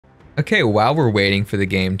Okay, while we're waiting for the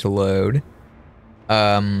game to load,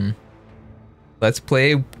 let's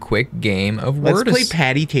play a quick game of word. Let's play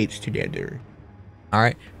patty cakes together. All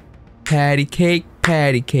right. Patty cake,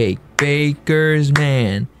 baker's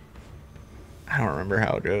man. I don't remember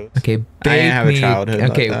how it goes. Okay, I didn't have a childhood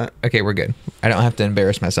okay, like that. okay, we're good. I don't have to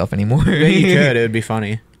embarrass myself anymore. Yeah, you could. It would be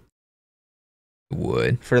funny. It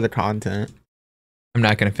would. For the content. I'm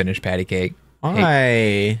not gonna finish patty cake. Why?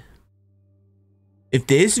 Hey. If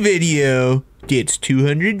this video gets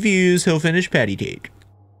 200 views, he'll finish patty cake.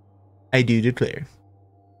 I do declare.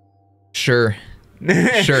 Sure.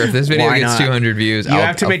 Sure, if this video Why gets not? 200 views, You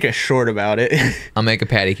have to make a short about it. I'll make a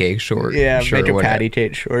patty cake short. Yeah, sure, make a whatever. patty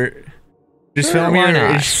cake short. Just Sure, film why your,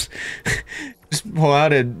 not? just pull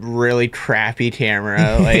out a really crappy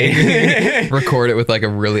camera, like record it with like a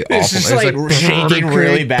really awful. it's just like shaking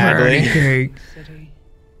really badly.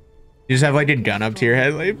 You just have like a gun up to your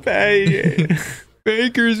head, like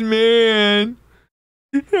Baker's man.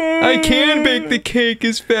 I can bake the cake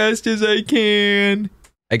as fast as I can.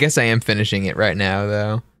 I guess I am finishing it right now,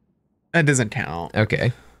 though. That doesn't count.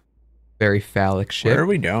 Okay. Very phallic shit. Where are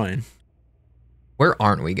we going? Where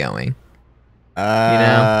aren't we going?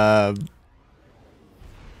 You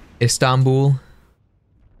Istanbul.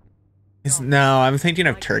 no, I'm thinking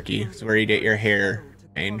of Turkey. It's where you get your hair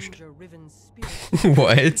changed.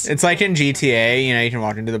 What? It's like in GTA, you know, you can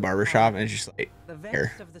walk into the barbershop and it's just like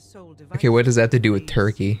hair. Okay, what does that have to do with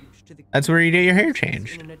Turkey? That's where you get your hair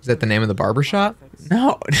changed. Is that the name of the barbershop?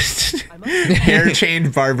 No. Hair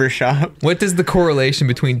change barbershop. What does the correlation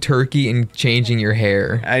between Turkey and changing your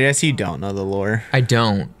hair? I guess you don't know the lore. I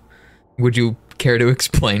don't. Would you care to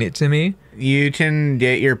explain it to me? You can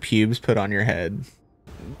get your pubes put on your head.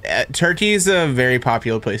 Turkey is a very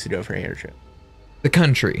popular place to go for a hair trip. The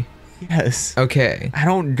country. Yes. Okay. I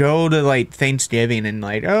don't go to like Thanksgiving and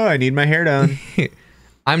like, oh, I need my hair done.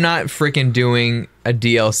 I'm not freaking doing a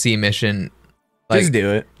DLC mission. Like, just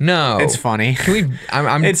do it. No. It's funny. Can we?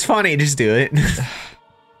 It's funny. Just do it.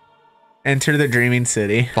 Enter the dreaming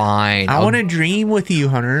city. Fine. I want to dream with you,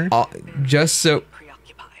 Hunter. Just so.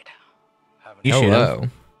 You should. Hello.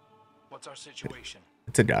 What's our situation?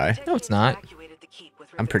 It's a guy. No, it's not.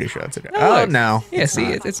 I'm pretty sure it's a guy. Oh, Oh, look. no. Yeah, see,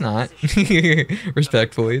 it's not.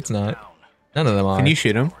 Respectfully, it's not. None of them are. Can you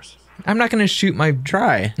shoot him? I'm not gonna shoot my.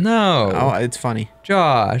 Try. No. Oh, it's funny.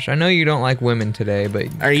 Josh, I know you don't like women today, but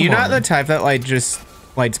Are you come not on. the type that like just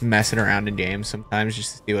likes messing around in games sometimes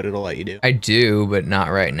just to see what it'll let you do? I do, but not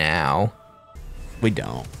right now. We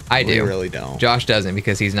don't. I do. We really don't. Josh doesn't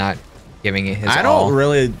because he's not giving it his I all. don't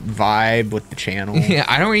really vibe with the channel. Yeah,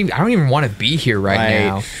 I don't even want to be here right Like,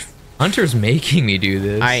 now. Hunter's making me do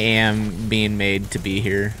this. I am being made to be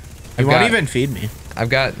here. He I've won't got- even feed me. I've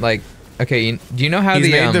got like, okay, do you know how He's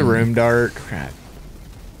the made the room dark. Crap.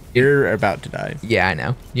 You're about to die. Yeah, I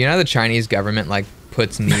know. You know how the Chinese government like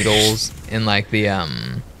puts needles in like the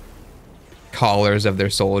collars of their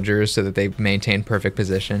soldiers so that they maintain perfect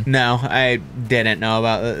position? No, I didn't know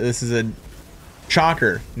about it. This is a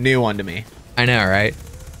shocker. New one to me. I know, right?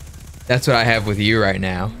 That's what I have with you right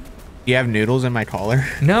now. You have noodles in my collar?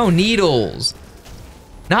 No, needles.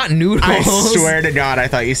 Not noodles. I swear to God, I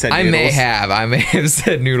thought you said noodles. I may have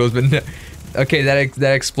said noodles, but no. Okay,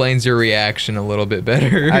 that explains your reaction a little bit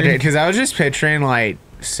better. Because I was just picturing like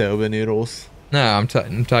soba noodles. No, I'm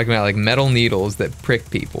talking about like metal needles that prick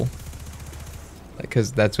people.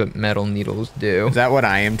 Because that's what metal needles do. Is that what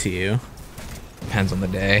I am to you? Depends on the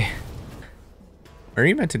day. Where are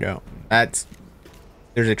you meant to go?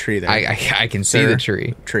 There's a tree there. I can see the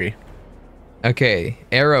tree. Tree. Okay,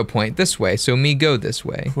 arrow point this way, so me go this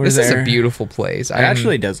way. Where's This is there? a beautiful place. It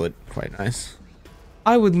actually does look quite nice.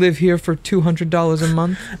 I would live here for $200 a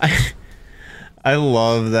month. I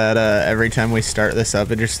love that every time we start this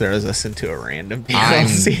up, it just throws us into a random I'm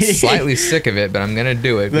DLC. slightly sick of it, but I'm gonna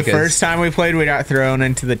do it. The because first time we played, we got thrown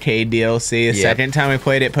into the Cade DLC. The Yep. second time we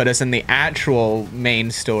played, it put us in the actual main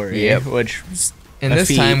story. Yep. Which was and a this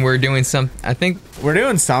feat. time we're doing some. I think We're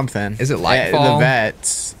doing something. Is it The Lightfall?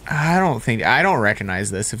 vets. I don't recognize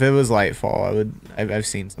this. If it was Lightfall, I've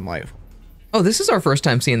seen some Lightfall. Oh, this is our first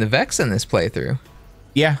time seeing the Vex in this playthrough.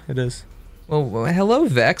 Yeah, it is. Well, hello,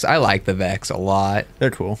 Vex. I like the Vex a lot.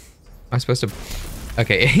 They're cool. I'm supposed to.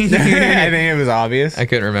 Okay. I think it was obvious. I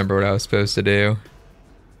couldn't remember what I was supposed to do.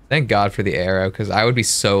 Thank God for the arrow, because I would be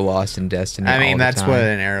so lost in Destiny. I mean, all the that's time. what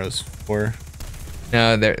an arrow's for.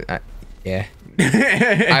 No, yeah.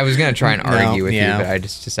 I was gonna try and argue with yeah. you, but I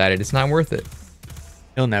just decided it's not worth it.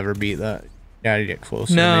 You'll never beat that. You gotta get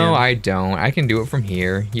closer. No, man. I don't. I can do it from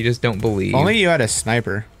here. You just don't believe. If only you had a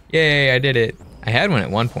sniper. Yay, I did it. I had one at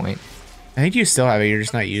one point. I think you still have it. You're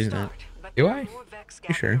just not using it. Do I?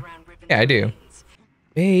 You sure? Yeah, I do.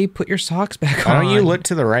 Babe, put your socks back Why on. don't you look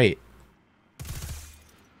to the right?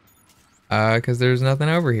 Because there's nothing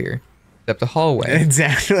over here except a hallway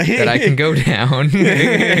Exactly. that I can go down.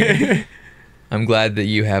 I'm glad that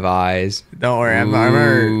you have eyes. Don't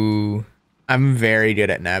worry, Ooh. I'm very good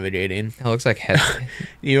at navigating. That looks like head.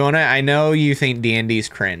 You wanna? I know you think D&D's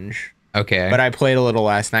cringe, Okay. but I played a little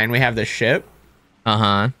last night. And we have the ship,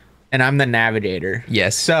 Uh-huh. and I'm the navigator.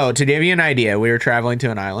 Yes. So to give you an idea, we were traveling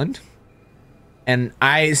to an island, and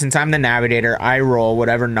since I'm the navigator, I roll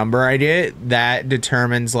whatever number I get. That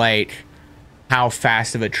determines like how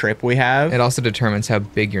fast of a trip we have. It also determines how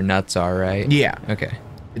big your nuts are, right? Yeah, Okay.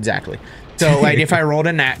 exactly. So like if I rolled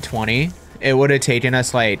a nat 20, it would have taken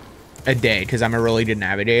us like a day because I'm a really good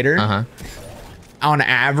navigator. Uh-huh. On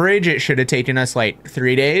average, it should have taken us like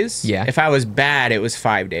 3 days. Yeah. If I was bad, it was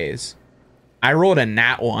 5 days. I rolled a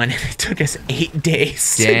nat 1 and it took us 8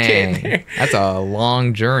 days to get there. Dang. That's a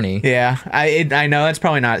long journey. Yeah, I know that's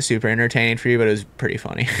probably not super entertaining for you, but it was pretty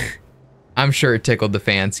funny. I'm sure it tickled the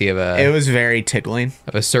fancy of It was very tickling.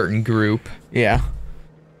 a certain group. Yeah.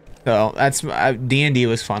 So that's D&D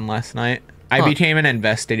was fun last night. I became an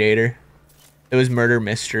investigator. It was murder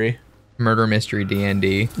mystery. Murder mystery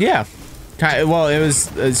D&D. Yeah. Well, it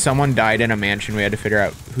was someone died in a mansion. We had to figure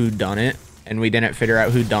out who done it, and we didn't figure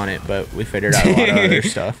out who done it, but we figured out a lot of other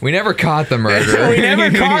stuff. We never caught the murderer. We never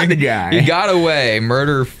caught the guy. He got away,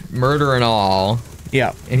 murder and all.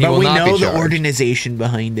 Yeah, And he but will we not be know the charged. organization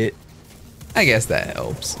behind it. I guess that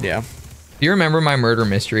helps. Yeah. Do you remember my murder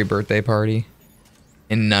mystery birthday party?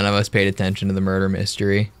 And none of us paid attention to the murder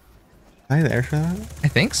mystery. Was I there for that? I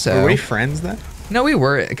think so. Were we friends then? No, we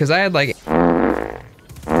were, because I had like.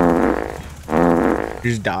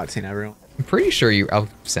 You're just doxing everyone. I'm pretty sure you. I'll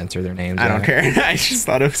censor their names. I don't out. care. I just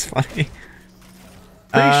thought it was funny.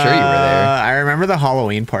 Pretty sure you were there. I remember the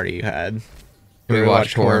Halloween party you had. We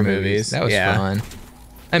watched horror movies. That was fun.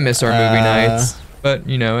 I miss our movie nights, but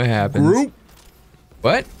you know it happens. Group.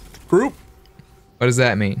 What? Group. What does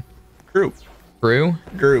that mean? Group. Crew?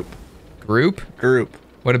 Group. Group? Group.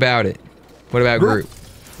 What about it? What about Group. group?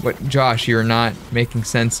 What, Josh? You're not making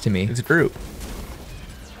sense to me. It's a group.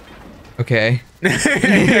 Okay. I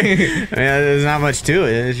mean, there's not much to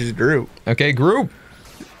it. It's just group. Okay, group.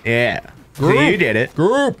 Yeah. Group. See, you did it.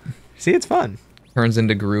 Group. See, it's fun. Turns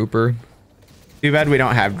into grouper. Too bad we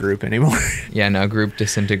don't have group anymore. Yeah, no, group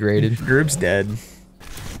disintegrated. Group's dead.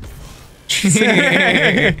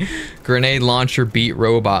 Grenade launcher beat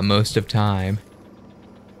robot most of time.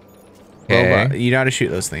 Okay. Robot. You gotta shoot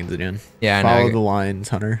those things again. Yeah, I know. Follow the lines,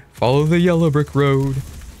 Hunter. Follow the yellow brick road.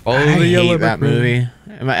 Follow I the yellow hate brick that road. movie.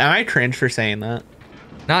 Am I cringe for saying that?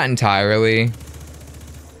 Not entirely.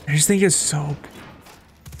 I just think it's so.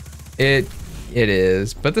 It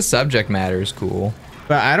is, but the subject matter is cool.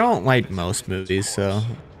 But I don't like most movies, so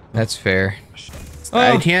That's fair.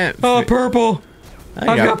 I can't. Oh, purple!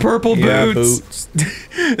 I've got purple Yeah, boots.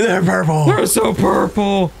 They're purple. They're so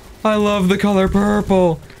purple. I love the color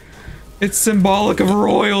purple. It's symbolic of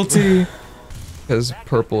royalty. Because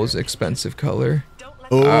purple is expensive color.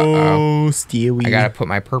 Oh, Stewie. I gotta put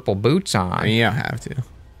my purple boots I on. mean, you don't have to.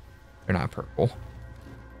 They're not purple.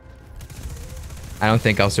 I don't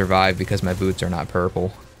think I'll survive because my boots are not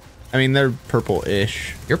purple. I mean, they're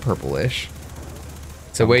purple-ish. You're purplish.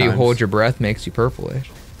 The way you Sometimes. hold your breath makes you purplish.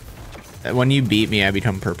 When you beat me, I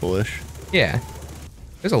become purplish. Yeah.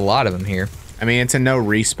 There's a lot of them here. I mean, it's a no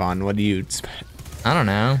respawn. What do you expect? I don't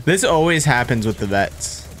know. This always happens with the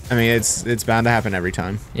vets. I mean, it's bound to happen every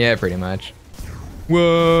time. Yeah, pretty much.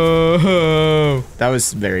 Whoa! That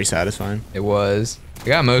was very satisfying. It was. I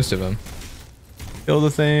got most of them. Kill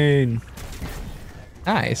the thing.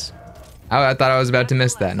 Nice. I thought I was about to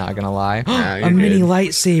miss that, not gonna lie. Nah, you're A mini good.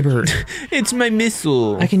 lightsaber. It's my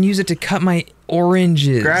missile. I can use it to cut my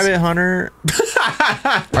oranges. Grab it, Hunter.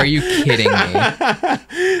 Are you kidding me?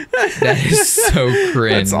 That is so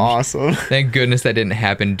cringe. That's awesome. Thank goodness that didn't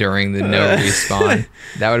happen during the no respawn.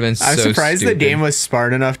 That would have been so I'm surprised stupid. the game was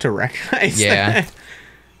smart enough to recognize Yeah. that.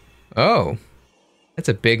 Oh. That's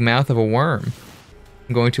a big mouth of a worm.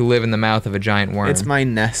 I'm going to live in the mouth of a giant worm. It's my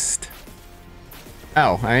nest.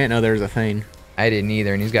 Oh, I didn't know there was a thing. I didn't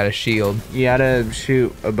either, and he's got a shield. You gotta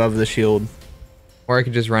shoot above the shield. Or I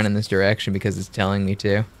could just run in this direction because it's telling me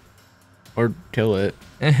to. Or kill it.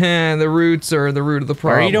 The roots are the root of the Why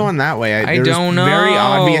problem. are you going that way? I There's don't know. very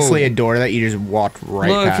obviously a door that you just walked right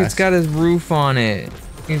Look, past. it's got his roof on it.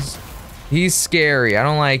 He's scary. I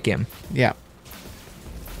don't like him. Yeah.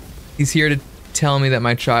 He's here to tell me that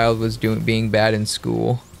my child was being bad in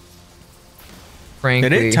school. Frankly,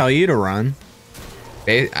 Did it tell you to run?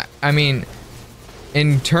 I mean,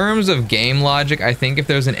 In terms of game logic, I think if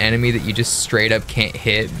there's an enemy that you just straight up can't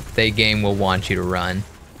hit, the game will want you to run.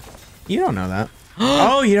 You don't know that.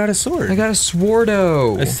 Oh, you got a sword. I got a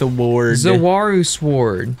Swordo. A sword. Zawaru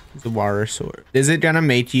sword. Zawaru sword. Is it gonna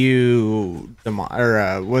make you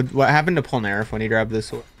what happened to Polnareff when he grabbed this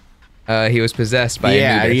sword? He was possessed by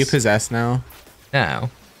Yeah, Anubis. are you possessed now?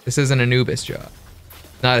 No, this is an Anubis job.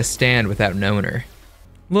 Not a stand without an owner.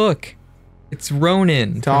 Look, it's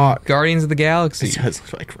Ronin from Guardians of the Galaxy. It does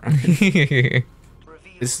look like Ronin.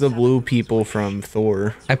 It's the blue people from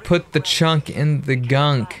Thor. I put the chunk in the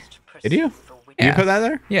gunk. Did you? Yeah. You put that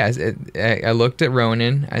there? Yeah, I looked at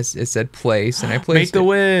Ronin. It said place, and I placed Make the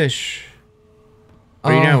wish.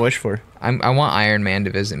 What are you gonna wish for? I want Iron Man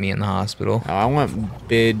to visit me in the hospital. Oh, I want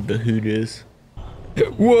Bid Bahudas.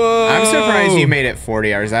 Whoa! I'm surprised you made it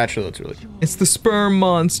 40 hours. That actually looks really cool. It's the sperm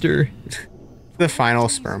monster. The final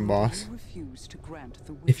sperm boss.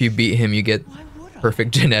 If you beat him, you get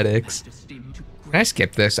perfect genetics. Can I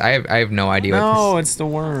skip this? I have no idea what this is. No, it's the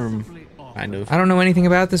worm. Kind of. I don't know anything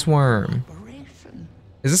about this worm.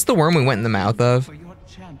 Is this the worm we went in the mouth of?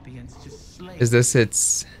 Is this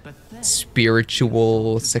its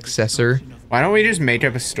spiritual successor? Why don't we just make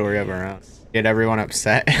up a story of our own? Get everyone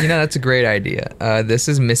upset. You know, that's a great idea. This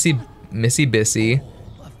is Missy Bissy.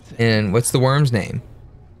 And what's the worm's name?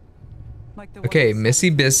 Okay,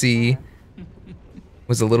 Missy Bissy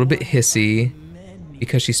was a little bit hissy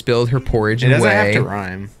because she spilled her porridge It doesn't away. have to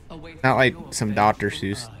rhyme. Not like some Dr.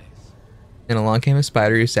 Seuss. And along came a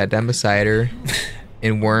spider who sat down beside her,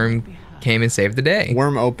 and Worm came and saved the day.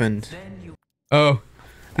 Worm opened. Oh.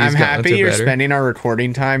 I'm happy you're spending our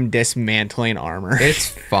recording time dismantling armor. It's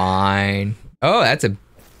fine. Oh, that's a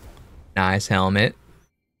nice helmet.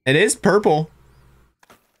 It is purple.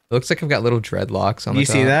 It looks like I've got little dreadlocks on the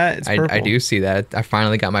top. You see that? It's purple. I do see that. I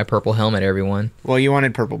finally got my purple helmet, everyone. Well, you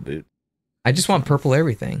wanted purple boot. I just want purple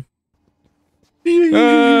everything.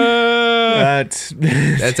 That's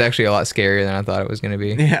actually a lot scarier than I thought it was going to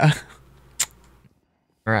be. Yeah.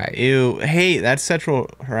 All right. Ew. Hey, that's sexual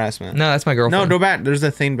harassment. No, that's my girlfriend. No, go back. There's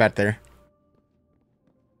a thing back there.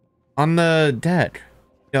 On the deck.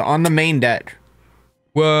 Yeah, on the main deck.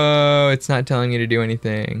 Whoa, it's not telling you to do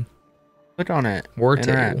anything. Click on it. War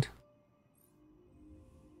Interact.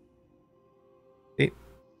 table.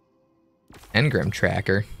 Engram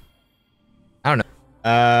tracker. I don't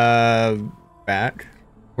know. Back.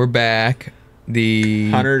 We're back. The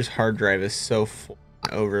Hunter's hard drive is so full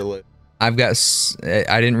and overloaded. I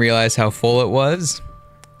didn't realize how full it was,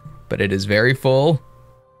 but it is very full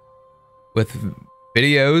with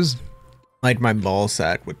videos. Like my ball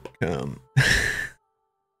sack would come.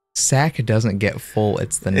 Sack doesn't get full,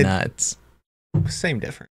 it's the nuts. Same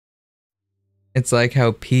difference. It's like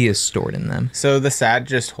how pee is stored in them. So the sack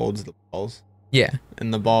just holds the balls. Yeah.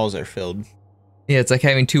 And the balls are filled. Yeah, it's like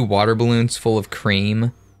having 2 water balloons full of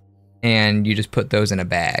cream, and you just put those in a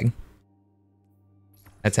bag.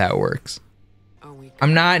 That's how it works.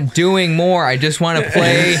 I'm not doing more. I just want to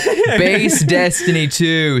play base Destiny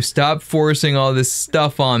 2. Stop forcing all this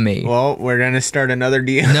stuff on me. Well, we're going to start another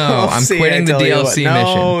DLC. No, I'm quitting the DLC mission.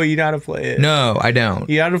 No, you got to play it. No, I don't.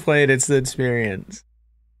 You got to play it. It's the experience.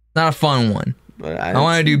 Not a fun one. I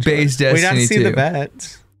want to do base Destiny 2. We got to see the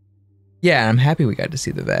vets. Yeah, I'm happy we got to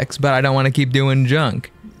see the Vex, but I don't want to keep doing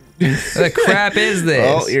junk. What the crap is this?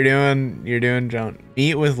 Well, you're doing junk.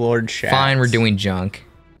 Meet with Lord Shax. Fine, we're doing junk.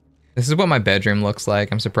 This is what my bedroom looks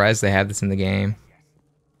like. I'm surprised they have this in the game.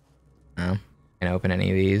 Oh, can't open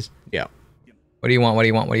any of these. Yeah. What do you want? What do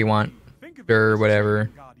you want? What do you want? Sure,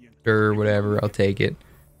 whatever. Sure, whatever. I'll take it.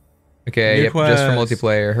 Okay, yep, just for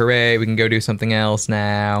multiplayer. Hooray, we can go do something else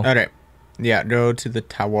now. Okay. Yeah, go to the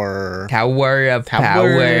tower. Tower of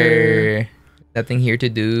Power. Nothing here to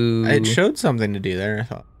do. It showed something to do there, I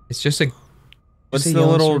thought. It's just a... What's the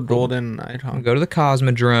little golden icon? Go to the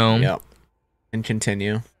Cosmodrome. Yep. And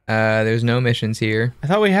continue. There's no missions here. I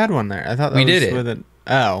thought we had one there. I thought that we was did it. With it.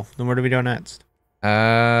 Oh, then where do we go next?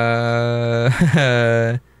 Oh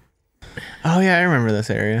yeah, I remember this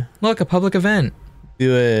area. Look, a public event.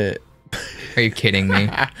 Do it. Are you kidding me?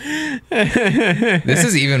 This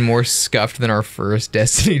is even more scuffed than our first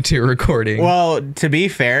Destiny 2 recording. Well, to be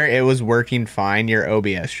fair, it was working fine. Your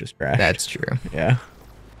OBS just crashed. That's true. Yeah.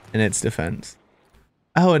 In its defense.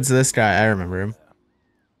 Oh, it's this guy. I remember him.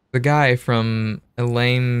 The guy from a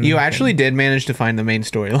lame... You actually did manage to find the main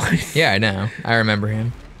storyline. Yeah, I know. I remember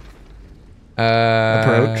him.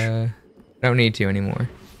 Approach? I don't need to anymore.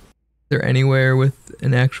 Is there anywhere with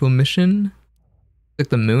an actual mission? Like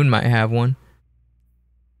the moon might have one.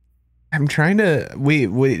 I'm trying to...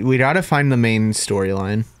 We gotta find the main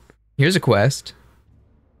storyline. Here's a quest.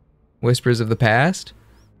 Whispers of the Past.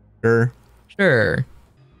 Sure. Sure.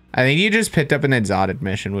 I think you just picked up an exotic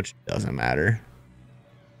mission, which doesn't matter.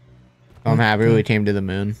 I'm happy we came to the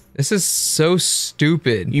moon. This is so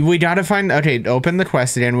stupid. We gotta find... Okay, open the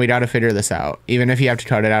quest again. We gotta figure this out. Even if you have to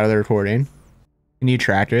cut it out of the recording. Can you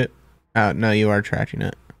track it? Oh, no, you are tracking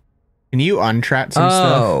it. Can you untrack some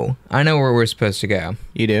stuff? Oh, I know where we're supposed to go.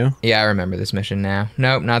 You do? Yeah, I remember this mission now.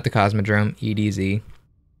 Nope, not the Cosmodrome. EDZ.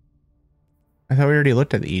 I thought we already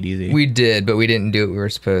looked at the EDZ. We did, but we didn't do what we were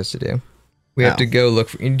supposed to do. We have to go look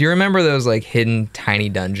for... Do you remember those, like, hidden tiny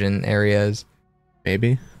dungeon areas?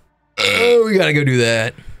 Maybe. Oh, we gotta go do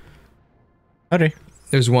that. Okay.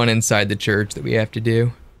 There's one inside the church that we have to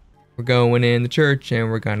do. We're going in the church, and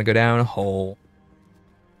we're gonna go down a hole.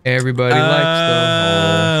 Everybody likes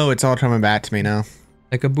the hole. Oh, it's all coming back to me now.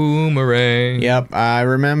 Like a boomerang. Yep, I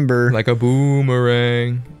remember. Like a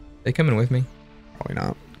boomerang. They coming with me? Probably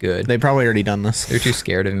not. Good. They probably already done this. They're too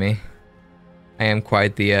scared of me. I am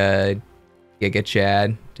quite the Giga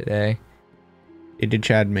Chad today. Giga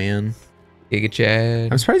Chad man. Giga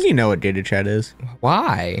Chad. I'm surprised you know what Giga Chad is.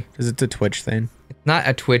 Why? Because it's a Twitch thing. It's not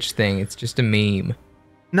a Twitch thing. It's just a meme.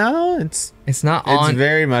 No, it's not on. It's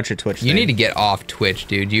very much a Twitch thing. You need to get off Twitch,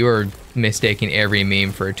 dude. You are mistaking every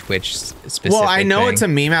meme for a Twitch specific Well, I know thing. it's a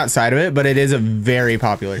meme outside of it, but it is a very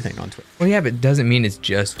popular thing on Twitch. Well, yeah, but it doesn't mean it's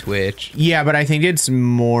just Twitch. Yeah, but I think it's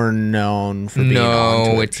more known for being on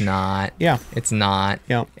Twitch. No, it's not. Yeah. It's not.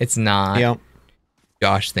 Yep. It's not. Yep.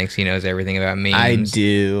 Josh thinks he knows everything about memes. I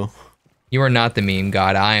do. You are not the meme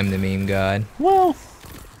god. I am the meme god. Well.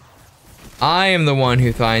 I am the one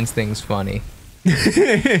who finds things funny.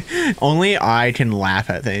 Only I can laugh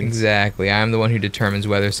at things. Exactly. I am the one who determines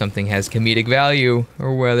whether something has comedic value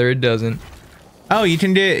or whether it doesn't. Oh, you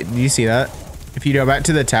can do you see that? If you go back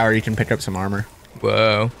to the tower, you can pick up some armor.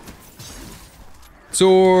 Whoa.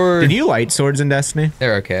 Sword. Did you light swords in Destiny?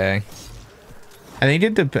 They're okay. I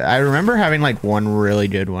think I remember having like one really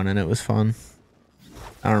good one and it was fun.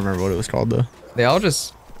 I don't remember what it was called though. They all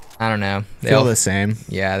just, I don't know. They feel all the same.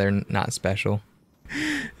 Yeah, they're not special.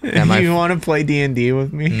 You want to play D&D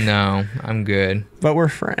with me? No, I'm good. But we're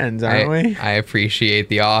friends, aren't we? I appreciate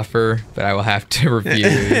the offer, but I will have to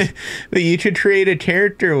refuse. But you should create a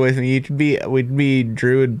character with me. We'd be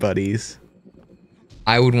druid buddies.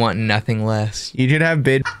 I would want nothing less. You should have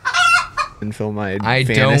bid and fill my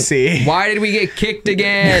fantasy. Why did we get kicked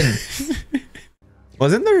again?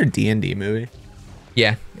 Wasn't there a D&D movie?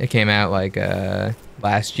 Yeah, it came out like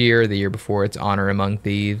last year or the year before. It's Honor Among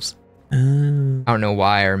Thieves. I don't know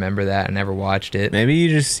why I remember that. I never watched it. Maybe you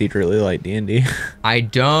just secretly like D&D. I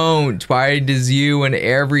don't. Why does you and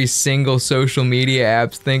every single social media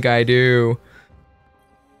apps think I do?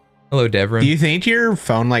 Hello, Devrin. Do you think your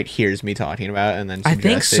phone like hears me talking about it and then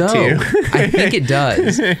suggests I think so. it too? I think it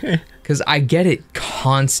does. Because I get it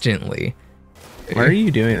constantly. What are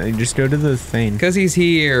you doing? You just go to the thing. Because he's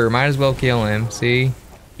here. Might as well kill him. See?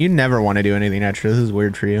 You never want to do anything extra. This is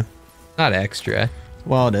weird for you. Not extra.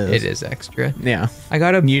 Well, it is. It is extra. Yeah. I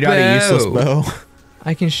got a You got a useless bow.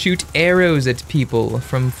 I can shoot arrows at people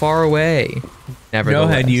from far away. Never. Go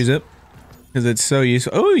ahead, use it. Because it's so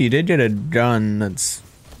useful. Oh, you did get a gun. That's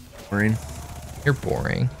boring. You're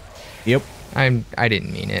boring. Yep. I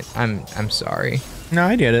didn't mean it. I'm sorry. No,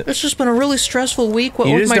 I did it. It's just been a really stressful week. What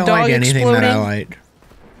You with just my don't dog like anything exploding? that I like.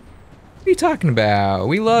 What are you talking about?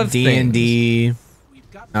 We love D&D.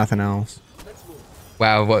 Nothing else.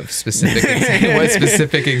 Wow, what specific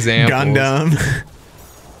example? Gundam.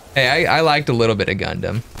 Hey, I liked a little bit of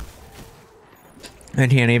Gundam. I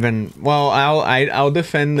can't even. Well, I'll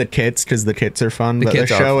defend the kits because the kits are fun, but the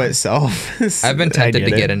show itself. I've been tempted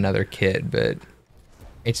to get another kit, but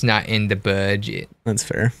it's not in the budget. That's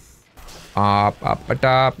fair.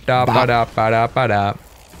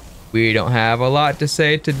 We don't have a lot to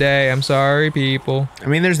say today. I'm sorry, people. I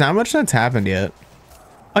mean, there's not much that's happened yet.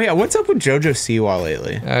 Oh yeah, what's up with JoJo Siwa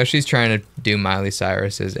lately? She's trying to do Miley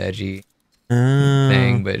Cyrus's edgy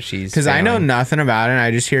thing, but she's because I know nothing about it. And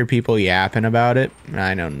I just hear people yapping about it, and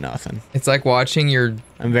I know nothing. It's like watching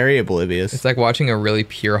I'm very oblivious. It's like watching a really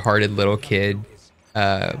pure-hearted little kid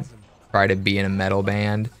try to be in a metal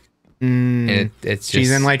band. And it's just,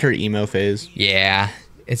 she's in like her emo phase. Yeah,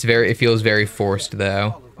 it feels very forced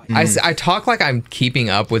though. I talk like I'm keeping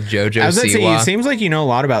up with JoJo Siwa. It seems like you know a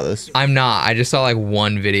lot about this. I'm not. I just saw like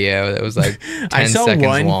one video that was like 10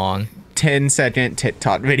 seconds long. 10-second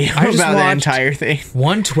TikTok video about the entire thing.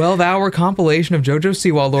 One 12-hour compilation of JoJo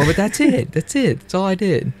Siwa lore, but that's it. That's all I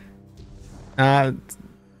did.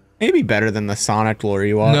 Maybe better than the Sonic lore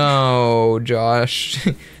you watched. No, Josh.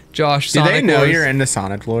 Josh, Sonic. Do they know you're into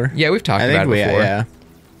Sonic lore? Yeah, we've talked about it before. Yeah.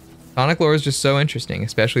 Sonic lore is just so interesting,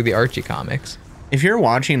 especially the Archie comics. If you're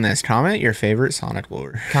watching this, comment your favorite Sonic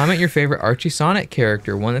lore. Comment your favorite Archie Sonic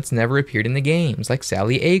character, one that's never appeared in the games, like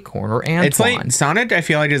Sally Acorn or Antoine. It's like Sonic, I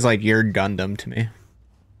feel like, is like your Gundam to me.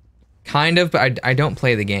 Kind of, but I don't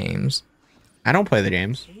play the games. I don't play the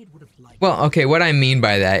games. Well, okay, what I mean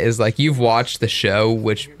by that is like you've watched the show,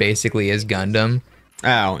 which basically is Gundam.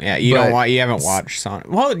 Oh yeah, you haven't watched Sonic.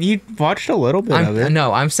 Well, you watched a little bit of it.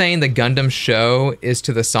 No, I'm saying the Gundam show is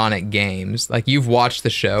to the Sonic games. Like you've watched the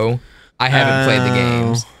show. I haven't played the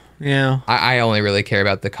games. Yeah. I only really care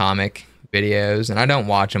about the comic videos, and I don't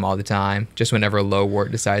watch them all the time. Just whenever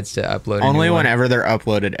Lowwart decides to upload. Only whenever they're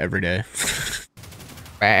uploaded every day.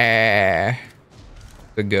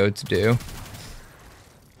 The goats do.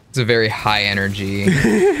 It's a very high energy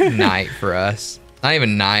night for us. Not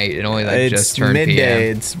even night. It only like just turned midday.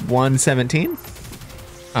 PM. It's 1:17.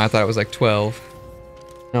 I thought it was like 12.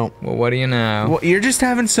 No. Well, what do you know? Well, you're just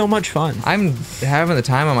having so much fun. I'm having the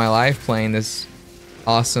time of my life playing this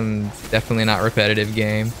awesome, definitely not repetitive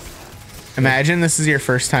game. Imagine this is your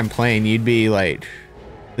first time playing. You'd be like,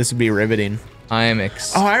 this would be riveting. I am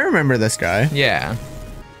Oh, I remember this guy. Yeah.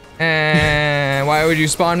 And why would you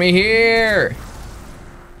spawn me here?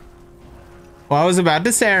 Well, I was about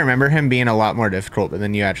to say I remember him being a lot more difficult, but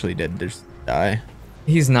then you actually did just die.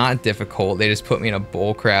 He's not difficult. They just put me in a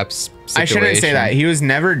bullcrap situation. I shouldn't say that. He was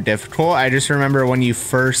never difficult. I just remember when you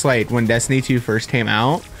first, like, when Destiny 2 first came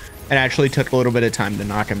out, it actually took a little bit of time to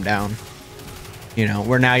knock him down. You know,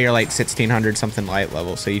 where now you're like 1600 something light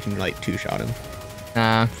level, so you can like two-shot him.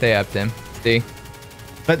 Nah, they upped him. See?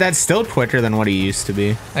 But that's still quicker than what he used to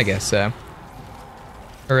be. I guess so.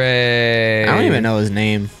 Hooray. I don't even know his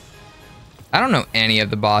name. I don't know any of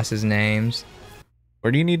the boss's names.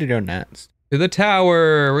 Where do you need to go next? To the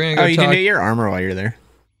tower. We're gonna go you can get your armor while you're there.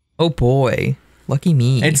 Oh boy. Lucky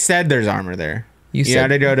me. It said there's armor there. You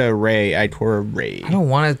gotta go to Ray. Ray. I don't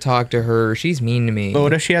want to talk to her. She's mean to me. But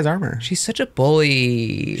what if she has armor? She's such a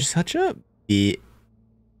bully. She's such a... See,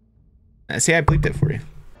 I bleeped it for you.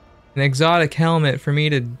 An exotic helmet for me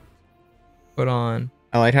to put on.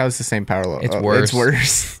 I like how it's the same power level. It's worse. It's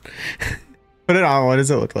worse. Put it on. What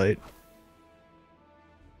does it look like?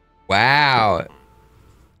 Wow.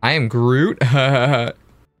 I am Groot. You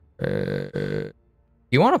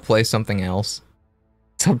want to play something else?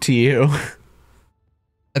 It's up to you.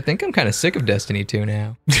 I think I'm kind of sick of Destiny 2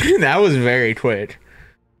 now. That was very quick.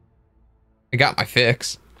 I got my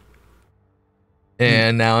fix.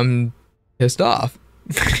 And now I'm pissed off.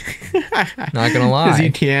 Not gonna lie. Because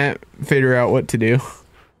you can't figure out what to do.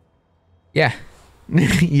 Yeah.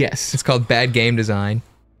 Yes. It's called bad game design.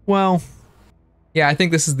 Well. Yeah, I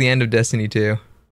think this is the end of Destiny 2.